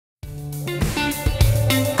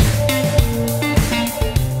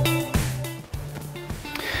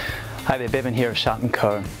Hi there, Bevan here of Shout &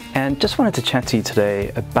 Co. And just wanted to chat to you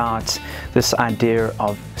today about this idea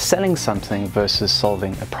of selling something versus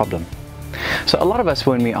solving a problem. So a lot of us,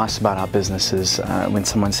 when we ask about our businesses, when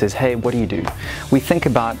someone says, hey, what do you do? We think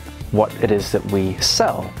about what it is that we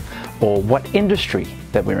sell or what industry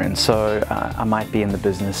that we're in. So I might be in the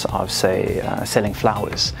business of, say, selling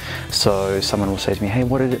flowers. So someone will say to me, hey,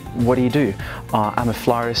 what do you do? I'm a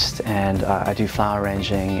florist and I do flower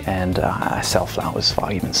arranging and I sell flowers, for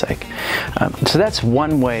argument's sake. So that's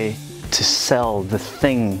one way to sell the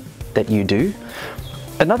thing that you do.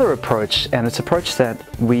 Another approach, and it's an approach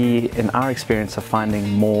that we, in our experience, are finding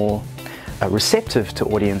more receptive to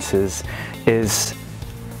audiences, is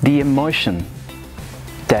the emotion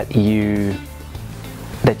that you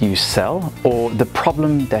sell or the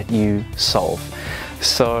problem that you solve.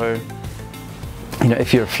 So, you know,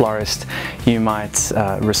 if you're a florist, you might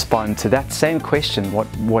respond to that same question,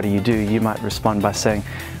 what do you do? You might respond by saying,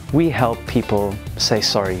 we help people say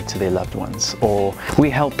sorry to their loved ones, or we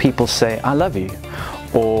help people say I love you,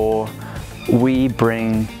 or we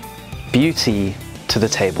bring beauty to the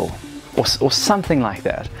table, or something like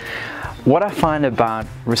that. What I find about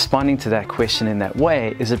responding to that question in that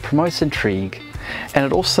way is it promotes intrigue, and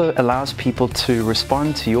it also allows people to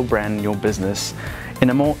respond to your brand and your business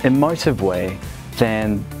in a more emotive way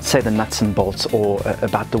than, say, the nuts and bolts or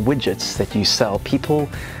about the widgets that you sell. People,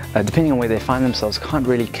 depending on where they find themselves, can't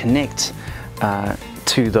really connect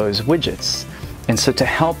to those widgets. And so to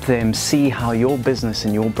help them see how your business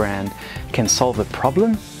and your brand can solve a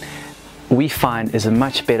problem, we find is a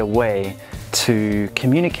much better way to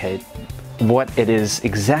communicate what it is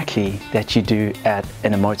exactly that you do at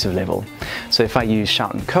an emotive level. So if I use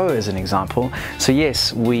Shout & Co as an example, so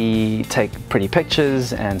yes, we take pretty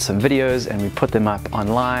pictures and some videos and we put them up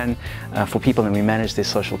online for people, and we manage their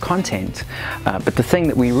social content. But the thing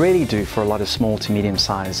that we really do for a lot of small to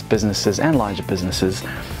medium-sized businesses and larger businesses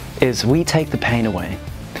is we take the pain away.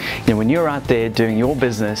 You know, when you're out there doing your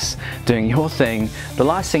business, doing your thing, the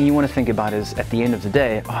last thing you want to think about is, at the end of the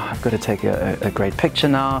day, oh, I've got to take a great picture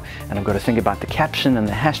now, and I've got to think about the caption and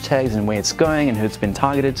the hashtags and where it's going and who it's been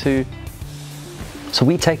targeted to. So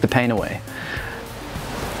we take the pain away.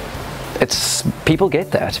 People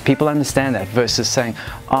get that, people understand that, versus saying,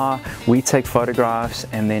 we take photographs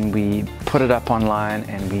and then we put it up online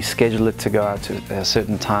and we schedule it to go out to a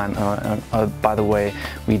certain time. By the way,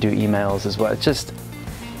 we do emails as well. It's just,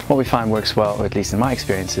 what we find works well, or at least in my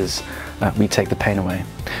experience, is we take the pain away.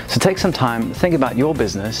 So take some time, think about your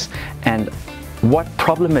business and what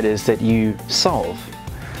problem it is that you solve.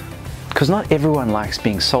 Because not everyone likes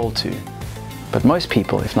being sold to, but most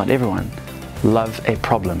people, if not everyone, love a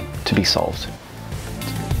problem to be solved.